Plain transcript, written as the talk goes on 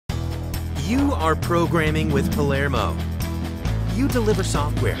You are programming with Palermo. You deliver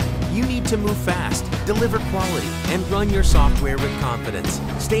software. You need to move fast, deliver quality, and run your software with confidence.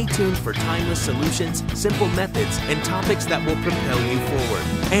 Stay tuned for timeless solutions, simple methods, and topics that will propel you forward.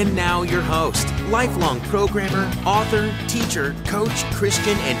 And now your host, lifelong programmer, author, teacher, coach,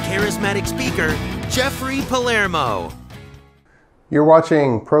 Christian, and charismatic speaker, Jeffrey Palermo. You're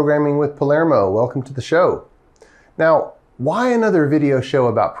watching Programming with Palermo. Welcome to the show. Now, why another video show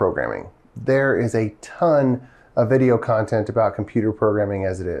about programming? There is a ton of video content about computer programming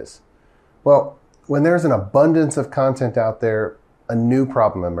as it is. Well, when there's an abundance of content out there, a new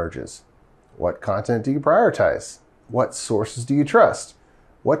problem emerges. What content do you prioritize? What sources do you trust?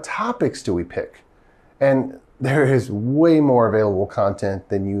 What topics do we pick? And there is way more available content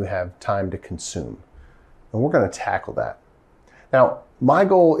than you have time to consume. And we're going to tackle that. Now, my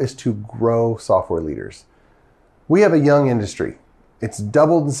goal is to grow software leaders. We have a young industry. It's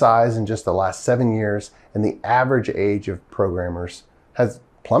doubled in size in just the last 7 years, and the average age of programmers has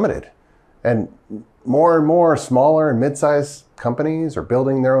plummeted. And more smaller and mid-sized companies are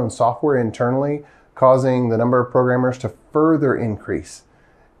building their own software internally, causing the number of programmers to further increase.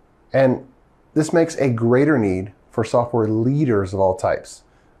 And this makes a greater need for software leaders of all types.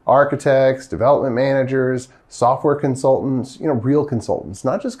 Architects, development managers, software consultants, real consultants,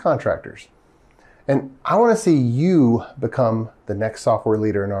 not just contractors. And I want to see you become the next software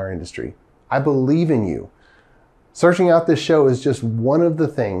leader in our industry. I believe in you. Searching out this show is just one of the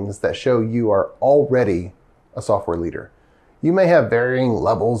things that show you are already a software leader. You may have varying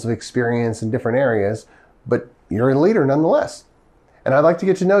levels of experience in different areas, but you're a leader nonetheless. And I'd like to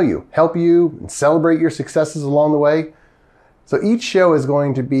get to know you, help you, and celebrate your successes along the way. So each show is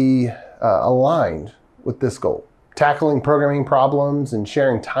going to be aligned with this goal, tackling programming problems and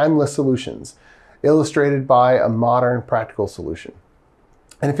sharing timeless solutions, illustrated by a modern practical solution.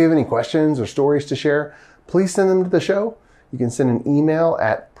 And if you have any questions or stories to share, please send them to the show. You can send an email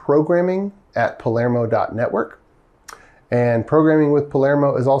at programming@palermo.network. And Programming with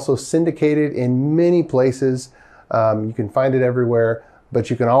Palermo is also syndicated in many places. You can find it everywhere,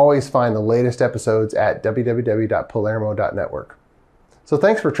 but you can always find the latest episodes at www.palermo.network. So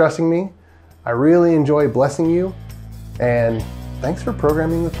thanks for trusting me. I really enjoy blessing you, and thanks for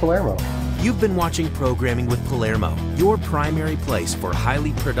programming with Palermo. You've been watching Programming with Palermo, your primary place for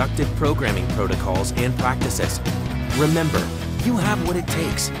highly productive programming protocols and practices. Remember, you have what it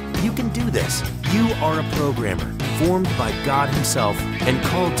takes. You can do this. You are a programmer, formed by God Himself and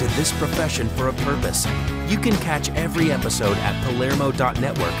called to this profession for a purpose. You can catch every episode at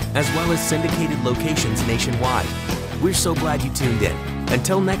palermo.network as well as syndicated locations nationwide. We're so glad you tuned in.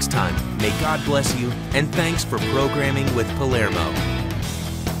 Until next time, may God bless you, and thanks for Programming with Palermo.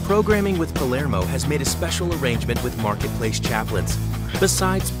 Programming with Palermo has made a special arrangement with Marketplace Chaplains.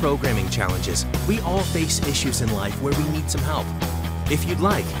 Besides programming challenges, we all face issues in life where we need some help. If you'd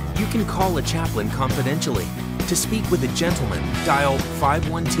like, you can call a chaplain confidentially. To speak with a gentleman, dial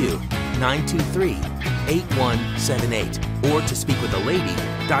 512-923-8178. Or to speak with a lady,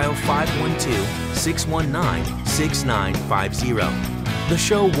 dial 512-619-6950. The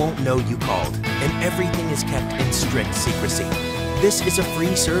show won't know you called, and everything is kept in strict secrecy. This is a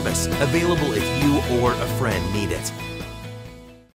free service, available if you or a friend need it.